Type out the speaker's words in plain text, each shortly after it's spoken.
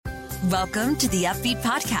Welcome to the Upbeat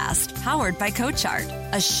Podcast, powered by CoachArt,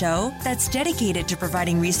 a show that's dedicated to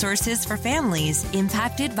providing resources for families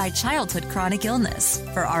impacted by childhood chronic illness.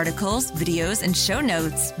 For articles, videos, and show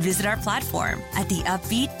notes, visit our platform at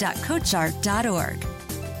theupbeat.coachart.org.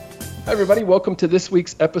 Hi, everybody. Welcome to this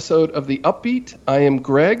week's episode of The Upbeat. I am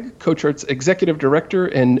Greg, CoachArt's Executive Director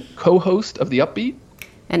and co-host of The Upbeat.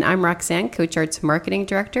 And I'm Roxanne, CoachArt's Marketing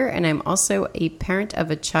Director, and I'm also a parent of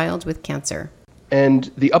a child with cancer.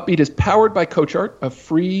 And The Upbeat is powered by CoachArt, a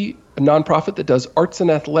free nonprofit that does arts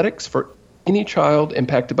and athletics for any child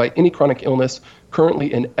impacted by any chronic illness,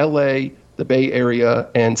 currently in LA, the Bay Area,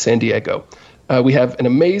 and San Diego. We have an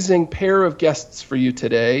amazing pair of guests for you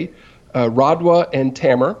today, Radwa and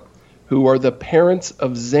Tamer, who are the parents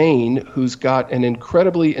of Zane, who's got an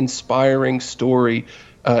incredibly inspiring story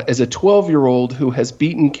as a 12-year-old who has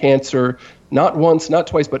beaten cancer not once, not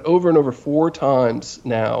twice, but over and over 4 times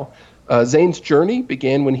now. Zane's journey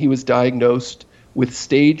began when he was diagnosed with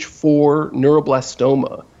stage 4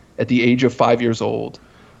 neuroblastoma at the age of 5 years old.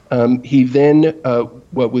 He then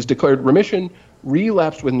was declared remission,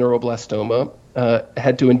 relapsed with neuroblastoma,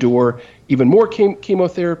 had to endure even more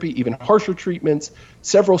chemotherapy, even harsher treatments,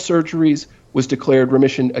 several surgeries, was declared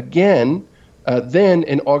remission again. Then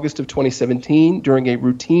in August of 2017, during a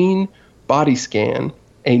routine body scan,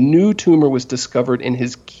 a new tumor was discovered in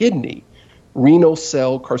his kidney, renal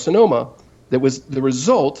cell carcinoma, that was the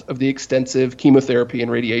result of the extensive chemotherapy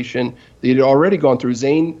and radiation that he had already gone through.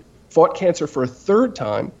 Zane fought cancer for a third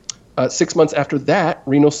time. 6 months after that,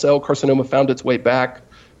 renal cell carcinoma found its way back.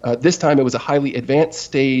 This time it was a highly advanced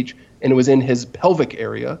stage, and it was in his pelvic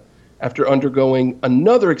area. After undergoing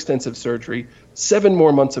another extensive surgery, 7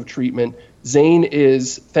 more months of treatment, Zane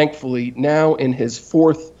is thankfully now in his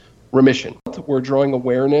 4th remission. We're drawing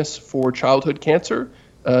awareness for childhood cancer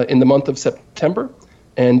in the month of September.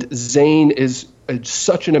 And Zane is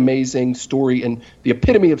such an amazing story and the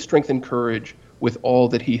epitome of strength and courage with all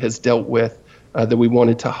that he has dealt with that we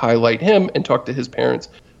wanted to highlight him and talk to his parents.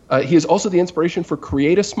 He is also the inspiration for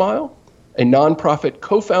Create a Smile, a nonprofit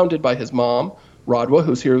co-founded by his mom, Radwa,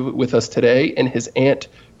 who's here with us today, and his aunt,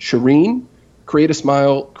 Shireen. Create a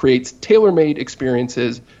Smile creates tailor-made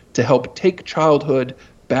experiences to help take childhood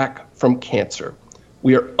back from cancer.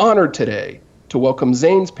 We are honored today to welcome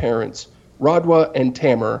Zane's parents, Radwa and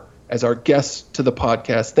Tamer, as our guests to the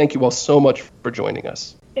podcast. Thank you all so much for joining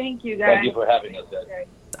us. Thank you, guys. Thank you for having us, guys.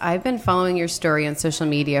 I've been following your story on social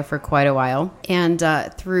media for quite a while, and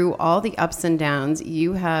through all the ups and downs,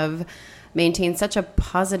 you have maintained such a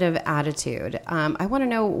positive attitude. I want to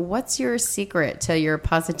know, what's your secret to your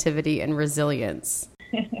positivity and resilience?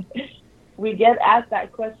 We get asked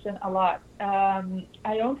that question a lot.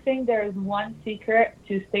 I don't think there is one secret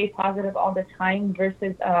to stay positive all the time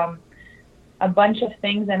versus a bunch of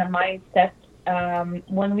things and a mindset.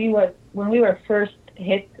 When we were first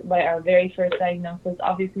hit by our very first diagnosis,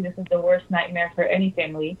 obviously this is the worst nightmare for any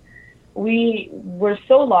family. We were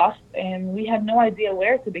so lost and we had no idea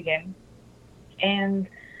where to begin. And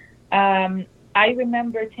I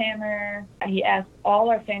remember Tamer, he asked all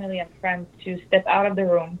our family and friends to step out of the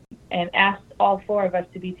room and asked all 4 of us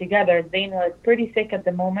to be together. Zane was pretty sick at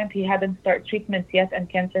the moment. He hadn't started treatments yet, and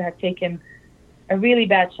cancer had taken a really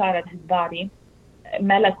bad shot at his body.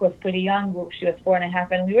 Melek was pretty young. She was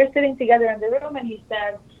 4.5. And we were sitting together in the room, and he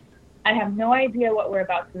said, I have no idea what we're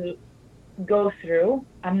about to go through.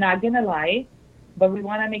 I'm not going to lie, but we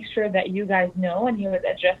want to make sure that you guys know, and he was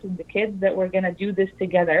addressing the kids, that we're going to do this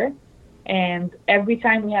together. And every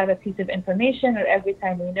time we have a piece of information or every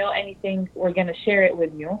time we know anything, we're going to share it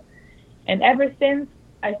with you. And ever since,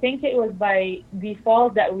 I think it was by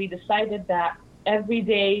default that we decided that every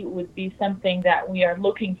day would be something that we are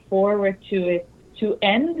looking forward to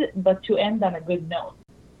end, but to end on a good note.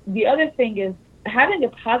 The other thing is having a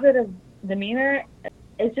positive demeanor.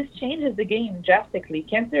 It just changes the game drastically.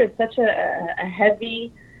 Cancer is such a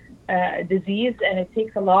heavy disease, and it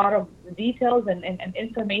takes a lot of details and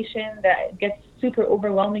information that gets super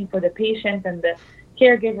overwhelming for the patient and the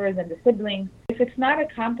caregivers and the siblings. If it's not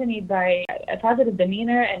accompanied by a positive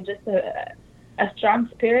demeanor and just a strong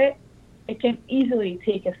spirit, it can easily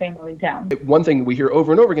take a family down. One thing we hear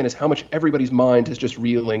over and over again is how much everybody's mind is just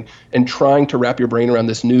reeling and trying to wrap your brain around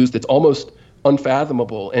this news that's almost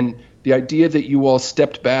unfathomable. And the idea that you all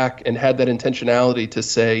stepped back and had that intentionality to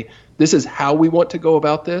say, this is how we want to go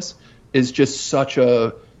about this, is just such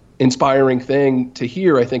a inspiring thing to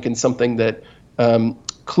hear, I think, and something that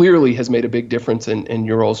clearly has made a big difference in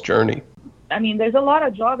your all's journey. I mean, there's a lot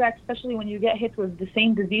of drawbacks, especially when you get hit with the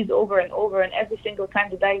same disease over and over, and every single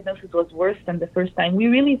time the diagnosis was worse than the first time. We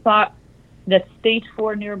really thought that stage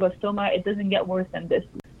 4 neuroblastoma, it doesn't get worse than this.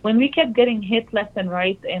 when we kept getting hit left and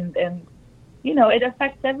right, and it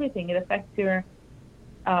affects everything. It affects your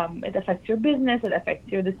business, it affects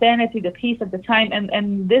the sanity, the peace at the time,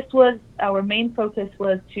 and this was our main focus,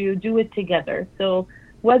 was to do it together. So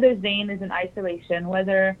whether Zain is in isolation,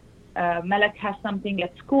 whether Malak has something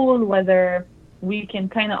at school, whether we can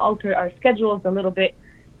kind of alter our schedules a little bit,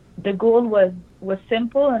 the goal was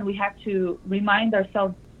simple, and we had to remind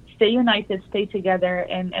ourselves, stay united, stay together,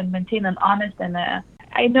 and maintain an honest and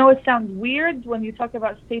I know it sounds weird when you talk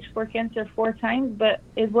about stage 4 cancer 4 times, but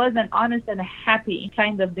it was an honest and a happy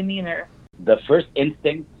kind of demeanor. The first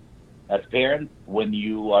instinct as parents when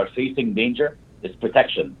you are facing danger is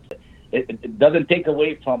protection. It doesn't take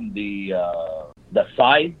away from the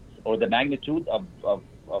size or the magnitude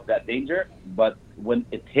of that danger, but when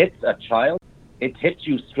it hits a child, it hits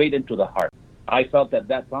you straight into the heart. I felt at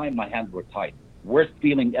that time my hands were tied. Worst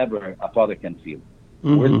feeling ever a father can feel.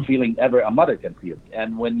 Worst feeling ever a mother can feel.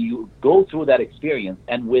 And when you go through that experience,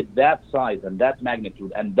 and with that size and that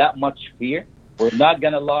magnitude and that much fear, we're not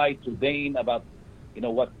going to lie to Zain about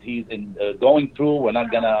what he's going through. We're not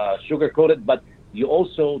going to sugarcoat it, but you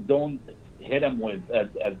also don't hit him with as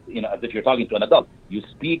if you're talking to an adult. You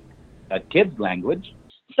speak a kid's language.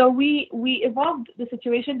 So we evolved the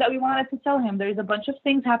situation that we wanted to tell him. There's a bunch of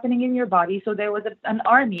things happening in your body. So there was an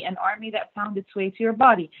army that found its way to your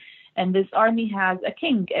body. And this army has a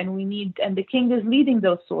king, and the king is leading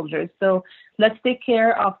those soldiers. So let's take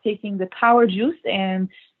care of taking the power juice and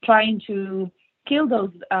trying to kill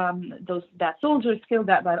that soldiers, kill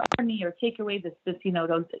that army, or take away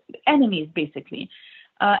those enemies, basically.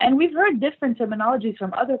 And we've heard different terminologies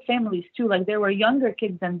from other families too. Like there were younger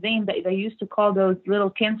kids than Zain that they used to call those little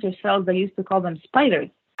cancer cells, they used to call them spiders.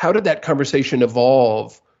 How did that conversation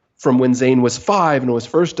evolve from when Zain was 5 and was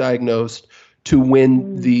first diagnosed to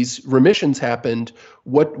when these remissions happened?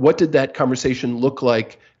 What did that conversation look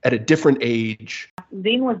like at a different age?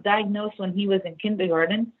 Zain was diagnosed when he was in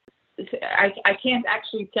kindergarten. I can't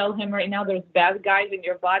actually tell him right now there's bad guys in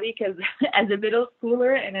your body, because as a middle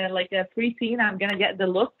schooler and a preteen, I'm going to get the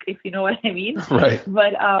look, if you know what I mean. Right.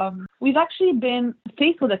 But we've actually been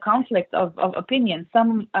faced with a conflict of opinion.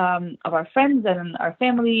 Some of our friends and our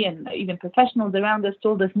family and even professionals around us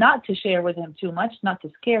told us not to share with him too much, not to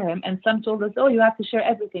scare him. And some told us, you have to share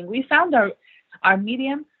everything. We found our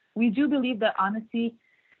medium. We do believe that honesty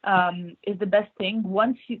is the best thing.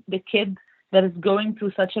 Once the kid that is going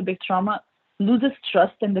through such a big trauma loses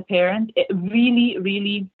trust in the parent, it really,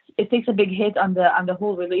 really, it takes a big hit on the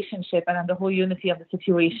whole relationship and on the whole unity of the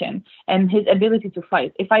situation and his ability to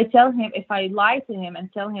fight. If I lie to him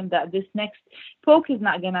and tell him that this next poke is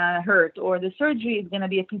not gonna hurt, or the surgery is gonna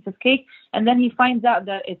be a piece of cake, and then he finds out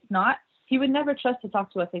that it's not, he would never trust to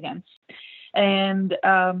talk to us again. And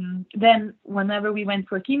then whenever we went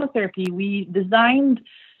for chemotherapy, we designed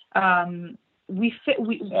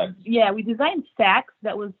we designed sacks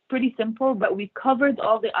that was pretty simple, but we covered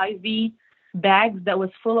all the IV bags that was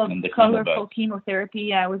full of colorful chemotherapy.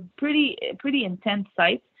 Yeah, it was pretty intense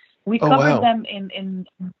site. We covered them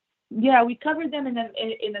we covered them in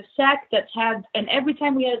a sack that had, and every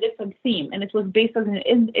time we had a different theme, and it was based on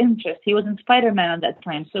an interest. He was in Spider-Man at that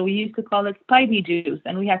time, so we used to call it Spidey Juice,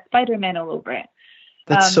 and we had Spider-Man all over it.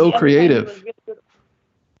 That's so creative.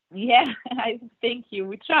 Yeah, thank you.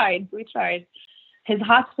 We tried. His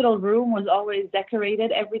hospital room was always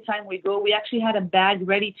decorated. Every time we go, we actually had a bag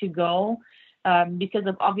ready to go because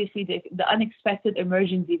of obviously the unexpected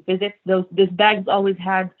emergency visits. These bags always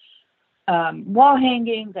had wall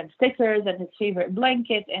hangings and stickers and his favorite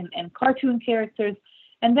blanket and cartoon characters.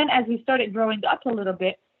 And then as we started growing up a little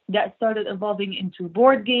bit, that started evolving into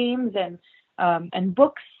board games and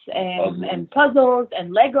books and puzzles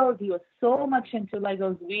and Legos. He was so much into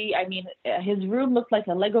Legos. His room looked like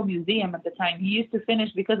a Lego museum at the time. He used to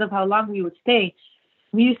finish, because of how long we would stay,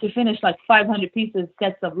 we used to finish like 500 pieces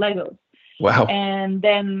sets of Legos. Wow. And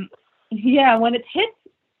then, when it hit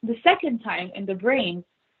the second time in the brain,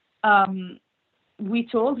 we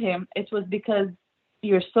told him it was because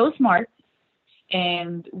you're so smart,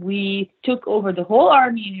 and we took over the whole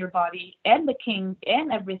army in your body and the king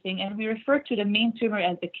and everything, and we referred to the main tumor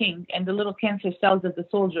as the king and the little cancer cells as the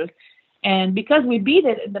soldiers. And because we beat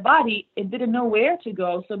it in the body, it didn't know where to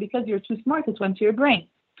go. So because you're too smart, it went to your brain.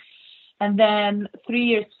 And then 3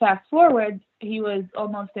 years fast forward, he was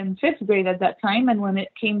almost in 5th grade at that time. And when it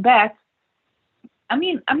came back,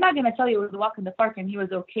 I'm not going to tell you it was a walk in the park and he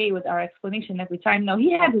was okay with our explanation every time. No,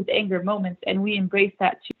 he had his anger moments, and we embraced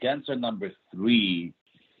that too. Cancer number 3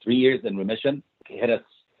 years in remission, hit us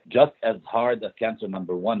just as hard as cancer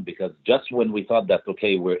number 1, because just when we thought that,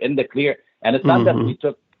 okay, we're in the clear, and it's not that we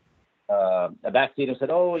took a backseat and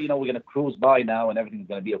said, "Oh, we're going to cruise by now and everything's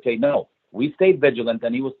going to be okay." No, we stayed vigilant,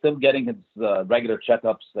 and he was still getting his regular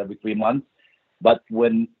checkups every 3 months. But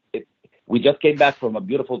we just came back from a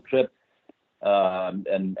beautiful trip, and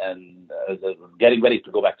getting ready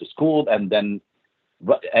to go back to school, and then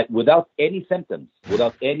without any symptoms,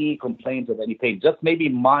 without any complaints of any pain, just maybe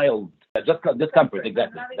mild, just discomfort.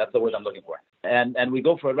 Exactly, that's the word I'm looking for. And we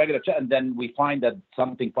go for a regular check, and then we find that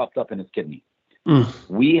something popped up in his kidney.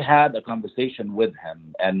 We had a conversation with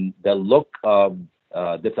him, and the look of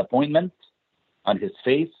disappointment on his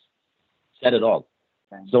face said it all.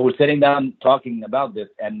 So we're sitting down talking about this,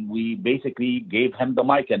 and we basically gave him the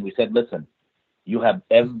mic, and we said, "Listen, you have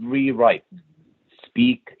every right.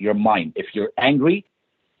 Speak your mind. If you're angry,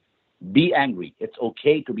 be angry. It's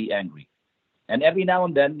okay to be angry." And every now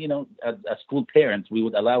and then, as school parents, we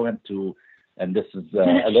would allow him to, and this is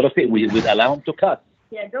a little thing, we would allow him to cuss.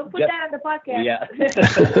 Yeah, don't put that on the podcast. Yeah.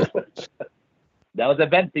 That was a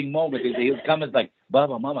venting moment. He would come and like,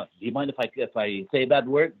 "Baba, Mama, do you mind if I say a bad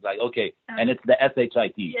word?" Like, okay. And it's the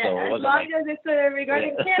SHIT. Yeah, so as long as it's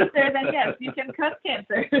regarding cancer, then yes, you can cuss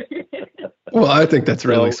cancer. Well, I think that's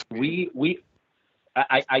really sweet.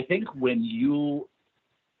 I think when you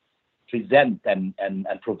present and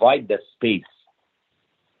provide the space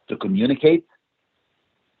to communicate,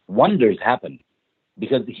 wonders happen.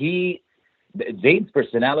 Because Zayn's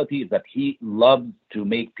personality is that he loves to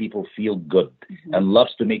make people feel good and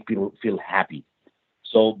loves to make people feel happy.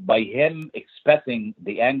 So by him expressing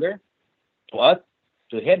the anger to us,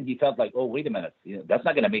 to him, he felt like, "Oh, wait a minute, that's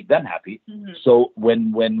not going to make them happy." So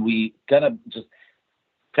when we kind of just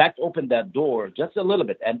cracked open that door just a little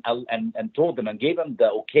bit and told them and gave them the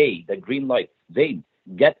okay, the green light, "Zayn,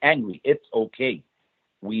 get angry. It's okay.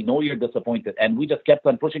 We know you're disappointed." And we just kept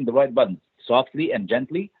on pushing the right buttons softly and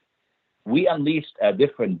gently. We unleashed a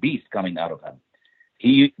different beast coming out of him.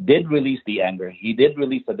 He did release the anger. He did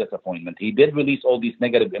release the disappointment. He did release all these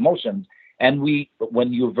negative emotions. And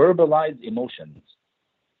when you verbalize emotions,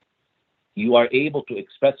 you are able to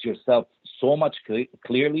express yourself so much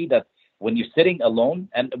clearly that when you're sitting alone,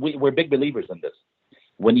 and we're big believers in this,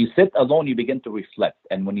 when you sit alone, you begin to reflect.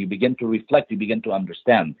 And when you begin to reflect, you begin to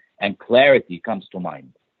understand. And clarity comes to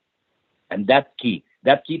mind. And that's key.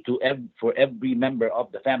 That's key for every member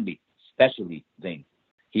of the family, especially Zayn.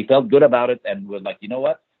 He felt good about it, and we're like, "You know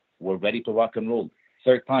what? We're ready to rock and roll.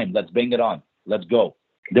 Third time, let's bring it on. Let's go."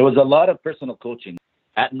 There was a lot of personal coaching.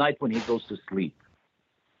 At night when he goes to sleep,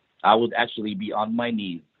 I would actually be on my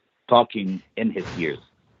knees talking in his ears.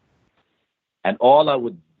 And all I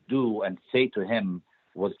would do and say to him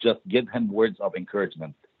was just give him words of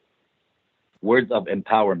encouragement, words of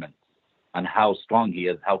empowerment on how strong he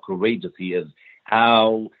is, how courageous he is,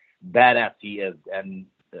 how badass he is.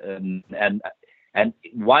 And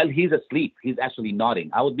while he's asleep, he's actually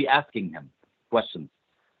nodding. I would be asking him questions.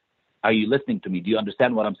 "Are you listening to me? Do you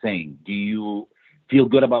understand what I'm saying? Do you feel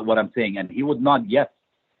good about what I'm saying?" And he would nod yes.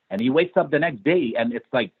 And he wakes up the next day, and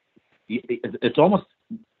it's like, it's almost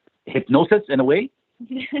hypnosis in a way.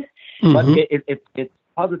 But it's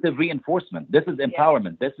positive reinforcement. This is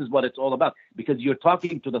empowerment. This is what it's all about. Because you're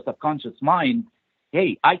talking to the subconscious mind,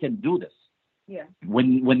 "Hey, I can do this." Yeah.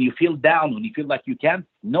 When you feel down, when you feel like you can't,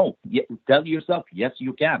 no, tell yourself, yes,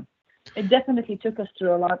 you can. It definitely took us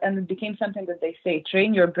through a lot, and it became something that they say,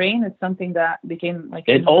 train your brain. It's something that became like...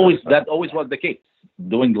 That always was the case.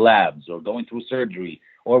 Doing labs or going through surgery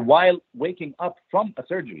or while waking up from a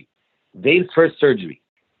surgery. Zayn's first surgery.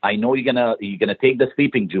 I know you're gonna take the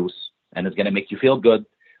sleeping juice and it's gonna make you feel good.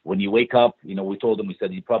 When you wake up, we told him, we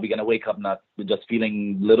said, you're probably gonna wake up not just feeling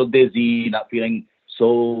a little dizzy, not feeling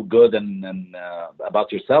so good and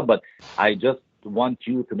about yourself, but I just want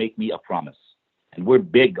you to make me a promise. And we're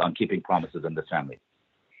big on keeping promises in this family.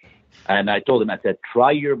 And I told him, I said,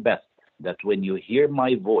 try your best that when you hear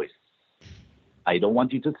my voice, I don't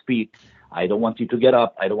want you to speak. I don't want you to get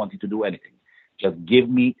up. I don't want you to do anything. Just give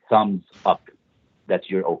me thumbs up that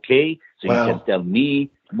you're okay. So you can tell me,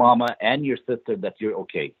 Mama, and your sister that you're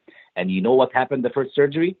okay. And you know what happened the first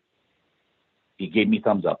surgery? He gave me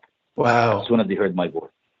thumbs up. Wow. As soon as he heard my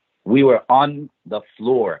voice. We were on the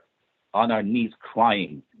floor, on our knees,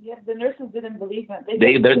 crying. Yeah, the nurses didn't believe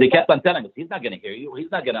it. They kept on telling us, he's not going to hear you. He's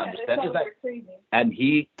not going to understand. And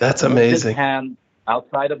he That's puts amazing. his hand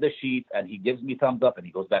outside of the sheet, and he gives me thumbs up, and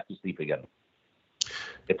he goes back to sleep again.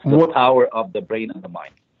 It's the power of the brain and the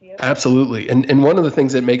mind. Absolutely. And one of the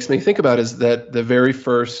things that makes me think about is that the very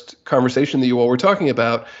first conversation that you all were talking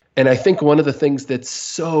about, and I think one of the things that's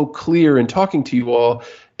so clear in talking to you all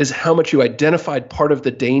is how much you identified part of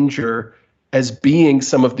the danger as being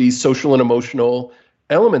some of these social and emotional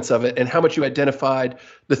elements of it, and how much you identified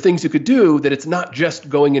the things you could do, that it's not just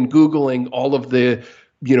going and Googling all of the,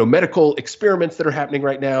 medical experiments that are happening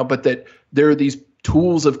right now, but that there are these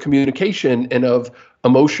tools of communication and of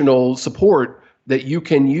emotional support that you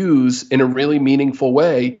can use in a really meaningful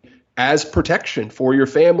way as protection for your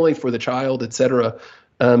family, for the child, et cetera.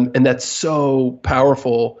 And that's so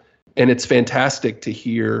powerful. And it's fantastic to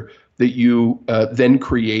hear that you then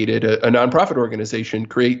created a nonprofit organization,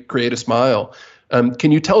 Create a Smile.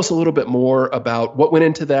 Can you tell us a little bit more about what went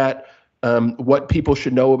into that, what people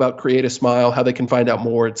should know about Create a Smile, how they can find out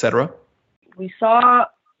more, et cetera? We saw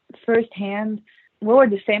firsthand what were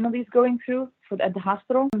the families going through at the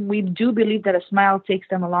hospital. We do believe that a smile takes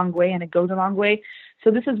them a long way, and it goes a long way.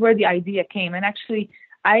 So this is where the idea came. And actually,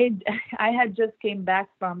 I had just came back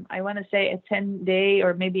from, I want to say, a 10-day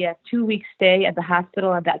or maybe a 2-week stay at the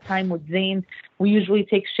hospital at that time with Zane. We usually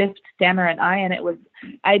take shifts, Tamara and I, and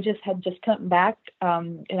I had just come back.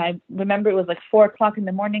 And I remember it was like 4:00 in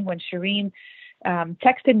the morning when Shireen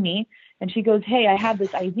texted me, and she goes, "Hey, I have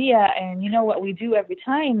this idea, and you know what we do every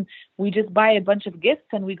time? We just buy a bunch of gifts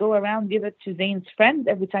and we go around, give it to Zane's friends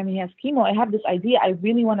every time he has chemo. I have this idea. I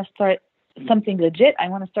really want to start something legit. I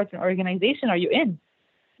want to start an organization. Are you in?"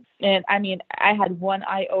 And I mean, I had one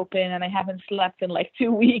eye open, and I haven't slept in like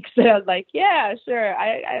 2 weeks. And I was like, yeah, sure.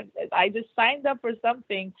 I just signed up for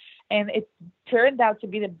something, and it turned out to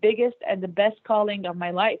be the biggest and the best calling of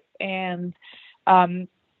my life. And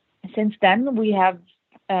since then, we have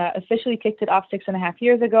officially kicked it off 6.5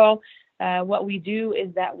 years ago. What we do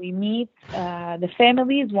is that we meet the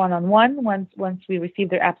families one-on-one once we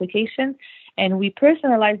receive their application, and we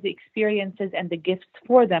personalize the experiences and the gifts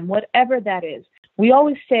for them, whatever that is. We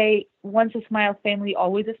always say, once a Smile family,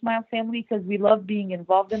 always a Smile family, because we love being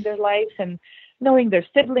involved in their lives and knowing their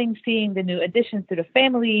siblings, seeing the new additions to the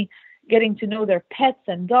family, getting to know their pets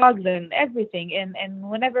and dogs and everything. And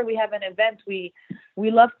whenever we have an event, we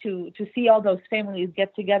love to see all those families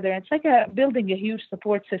get together. It's like building a huge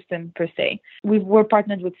support system per se. We're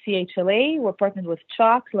partnered with CHLA, we're partnered with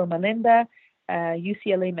CHOC, Loma Linda,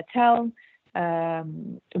 UCLA Mattel,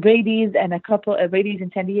 Brady's, and a couple of Brady's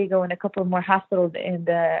in San Diego, and a couple more hospitals in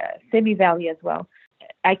the Simi Valley as well.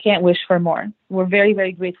 I can't wish for more. We're very,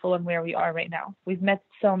 very grateful on where we are right now. We've met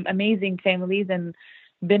some amazing families and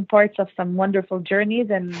been parts of some wonderful journeys,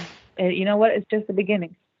 and you know what? It's just the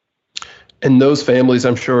beginning. And those families,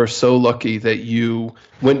 I'm sure, are so lucky that you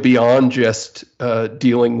went beyond just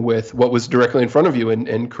dealing with what was directly in front of you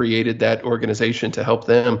and created that organization to help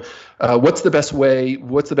them. What's the best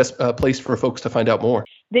place for folks to find out more?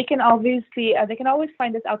 They can always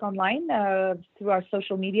find us out online through our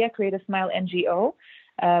social media, Create a Smile NGO,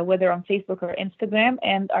 whether on Facebook or Instagram,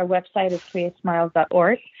 and our website is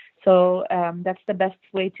createsmiles.org. So that's the best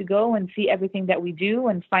way to go and see everything that we do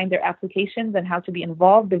and find their applications and how to be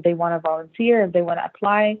involved if they want to volunteer, if they want to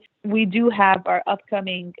apply. We do have our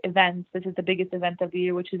upcoming events. This is the biggest event of the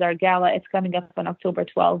year, which is our gala. It's coming up on October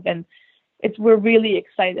 12th, and we're really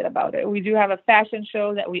excited about it. We do have a fashion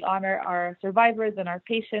show that we honor our survivors and our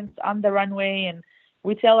patients on the runway, and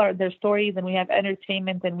we tell their stories, and we have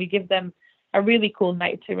entertainment, and we give them a really cool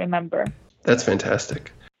night to remember. That's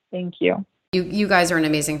fantastic. Thank you. You guys are an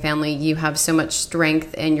amazing family. You have so much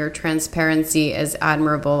strength, and your transparency is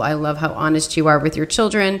admirable. I love how honest you are with your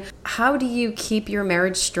children. How do you keep your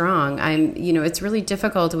marriage strong? It's really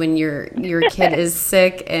difficult when your kid is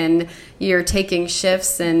sick and you're taking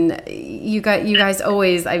shifts, and you guys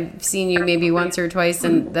always, I've seen you maybe once or twice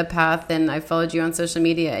in the path, and I followed you on social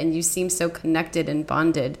media, and you seem so connected and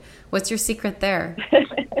bonded. What's your secret there?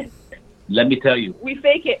 Let me tell you. We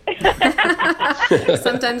fake it.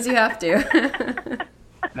 Sometimes you have to.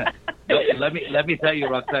 Let me tell you,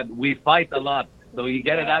 Roxanne, we fight a lot, so you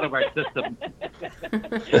get it out of our system.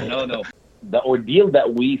 No. The ordeal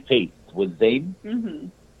that we faced with Zane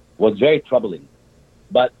was very troubling.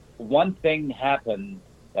 But one thing happened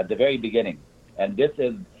at the very beginning, and this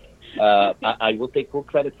is, I will take full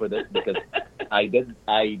credit for this because I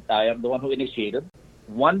am the one who initiated.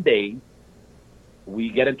 One day, we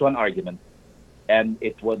get into an argument, and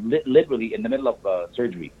it was literally in the middle of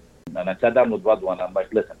surgery. And I sat down with Radwan. I'm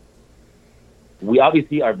like, listen, we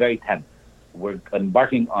obviously are very tense. We're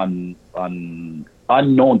embarking on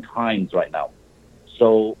unknown times right now.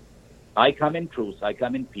 So I come in truth, I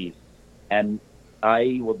come in peace, and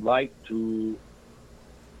I would like to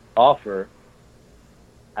offer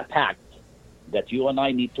a pact that you and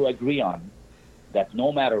I need to agree on, that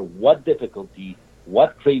no matter what difficulty,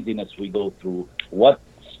 what craziness we go through, what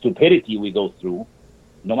stupidity we go through,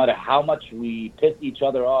 no matter how much we piss each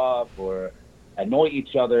other off or annoy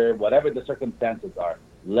each other, whatever the circumstances are,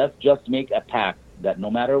 let's just make a pact that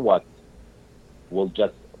no matter what, we'll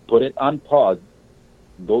just put it on pause,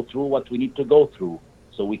 go through what we need to go through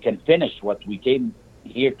so we can finish what we came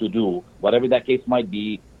here to do, whatever that case might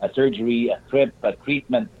be, a surgery, a trip, a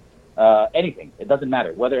treatment, anything. It doesn't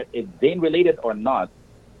matter. Whether it's Dane-related or not,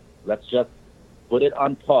 let's just put it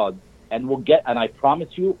on pause, and and I promise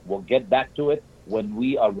you, we'll get back to it when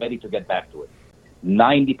we are ready to get back to it.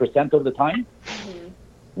 90% of the time,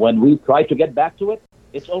 when we try to get back to it,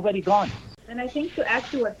 it's already gone. And I think to add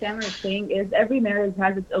to what Tamer is saying is every marriage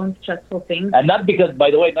has its own stressful things. And not because,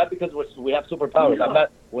 by the way, not because we have superpowers. No.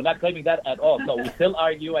 We're not claiming that at all. So we still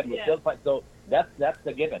argue and we still fight. So that's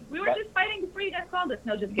the given. We were just fighting before you guys called us.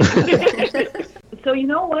 No, just kidding. So you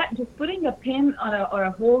know what? Just putting a pin on or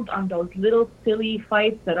a hold on those little silly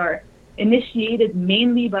fights that are initiated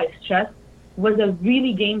mainly by stress was a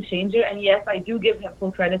really game changer. And yes, I do give him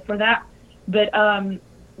full credit for that. But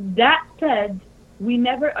that said, we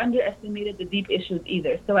never underestimated the deep issues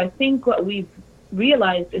either. So I think what we've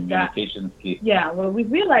realized is that communication is key. Yeah, what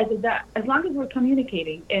we've realized is that as long as we're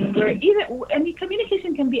communicating, and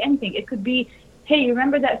communication can be anything. It could be, hey, you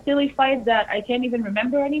remember that silly fight that I can't even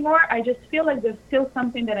remember anymore? I just feel like there's still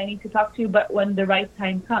something that I need to talk to you, but when the right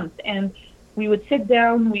time comes. And we would sit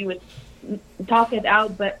down, we would talk it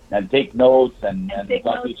out, and take notes and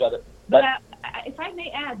talk to each other. But if I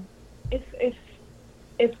may add,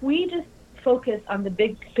 if we just focus on the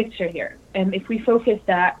big picture here, and if we focus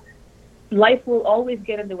that life will always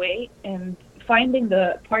get in the way, and finding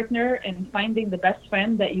the partner and finding the best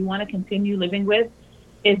friend that you want to continue living with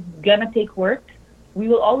is gonna take work, we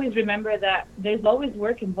will always remember that there's always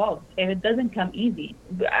work involved, and it doesn't come easy.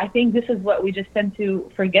 I think this is what we just tend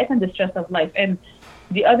to forget in the stress of life. And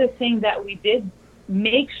the other thing that we did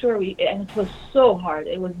make sure and it was so hard,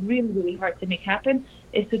 it was really, really hard to make happen,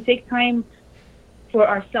 is to take time for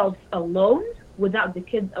ourselves alone without the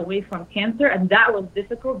kids away from cancer. And that was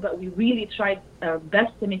difficult, but we really tried our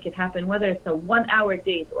best to make it happen, whether it's a 1-hour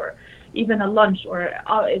date or even a lunch, or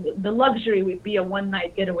the luxury would be a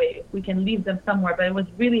one-night getaway if we can leave them somewhere. But it was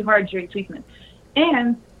really hard during treatment.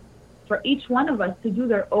 And for each one of us to do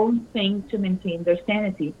their own thing to maintain their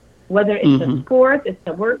sanity, whether it's a sport, it's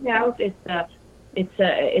a workout, it's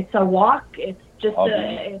a walk, it's just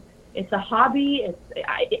it's a hobby, it's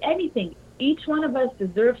anything. Each one of us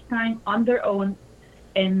deserves time on their own,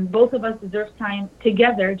 and both of us deserve time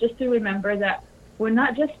together, just to remember that we're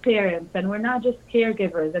not just parents, and we're not just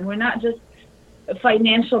caregivers, and we're not just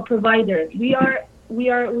financial providers. We are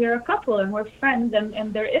a couple, and we're friends,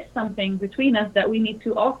 and there is something between us that we need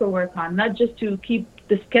to also work on, not just to keep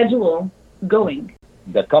the schedule going.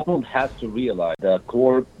 The couple has to realize the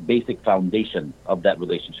core basic foundation of that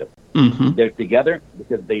relationship. They're together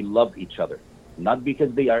because they love each other, not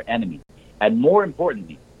because they are enemies. And more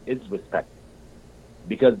importantly, is respect.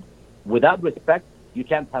 Because without respect, you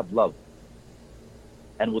can't have love.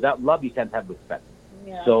 And without love, you can't have respect.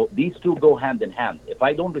 Yeah. So these two go hand in hand. If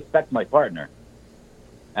I don't respect my partner,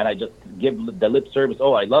 and I just give the lip service,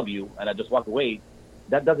 oh, I love you, and I just walk away,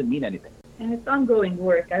 that doesn't mean anything. And it's ongoing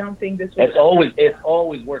work. I don't think this It's always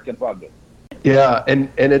work in progress. Yeah, and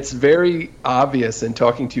it's very obvious in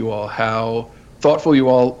talking to you all how thoughtful you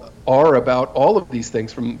all are about all of these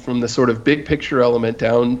things, from the sort of big picture element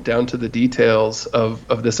down to the details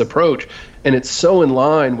of this approach. And it's so in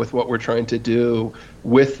line with what we're trying to do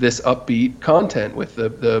with this upbeat content, with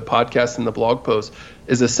the podcast and the blog post,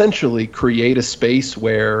 is essentially create a space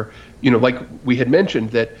where, like we had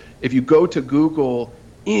mentioned, that if you go to Google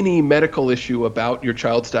any medical issue about your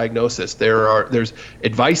child's diagnosis, there's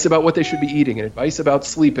advice about what they should be eating, and advice about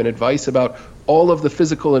sleep, and advice about all of the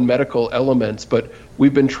physical and medical elements. But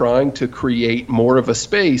we've been trying to create more of a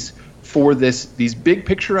space for these big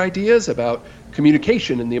picture ideas about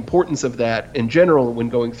communication and the importance of that in general when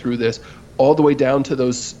going through this, all the way down to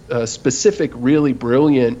those specific, really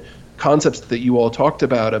brilliant concepts that you all talked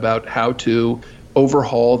about how to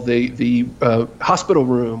overhaul the hospital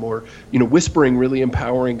room, or whispering really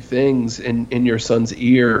empowering things in your son's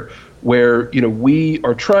ear, where we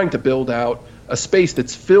are trying to build out a space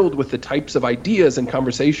that's filled with the types of ideas and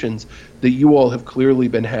conversations that you all have clearly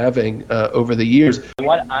been having over the years.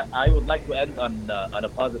 I would like to end on a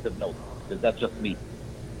positive note, because that's just me.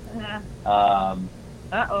 No.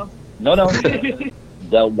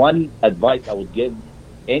 The one advice I would give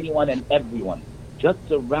anyone and everyone: just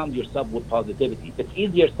surround yourself with positivity. It's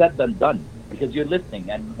easier said than done, because you're listening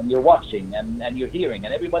and you're watching and you're hearing,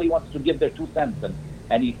 and everybody wants to give their 2 cents,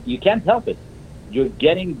 and you can't help it. You're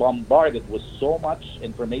getting bombarded with so much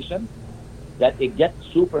information that it gets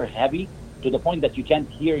super heavy to the point that you can't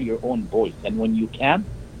hear your own voice. And when you can,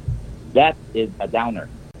 that is a downer.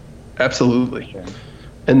 Absolutely. Sure.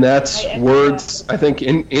 And that's I words I think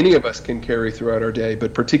any of us can carry throughout our day,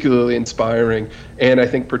 but particularly inspiring and I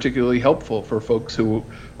think particularly helpful for folks who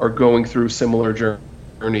are going through similar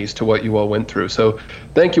journeys to what you all went through. So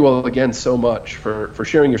thank you all again so much for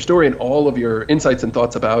sharing your story and all of your insights and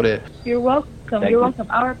thoughts about it. You're welcome. You're welcome.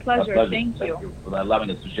 Our pleasure. Thank you. Thank you for allowing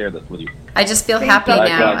us to share this with you. I just feel happy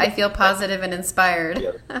now. I feel positive and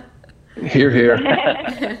inspired. Hear, hear.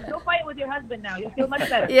 Go fight with your husband now. You feel much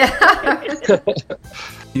better. Yeah.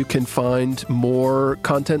 You can find more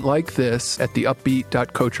content like this at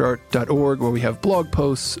theupbeat.coachart.org, where we have blog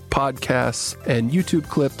posts, podcasts, and YouTube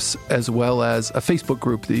clips, as well as a Facebook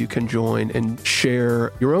group that you can join and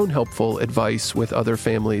share your own helpful advice with other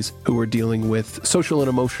families who are dealing with social and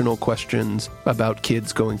emotional questions about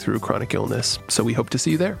kids going through chronic illness. So we hope to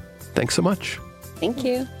see you there. Thanks so much. Thank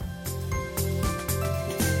you.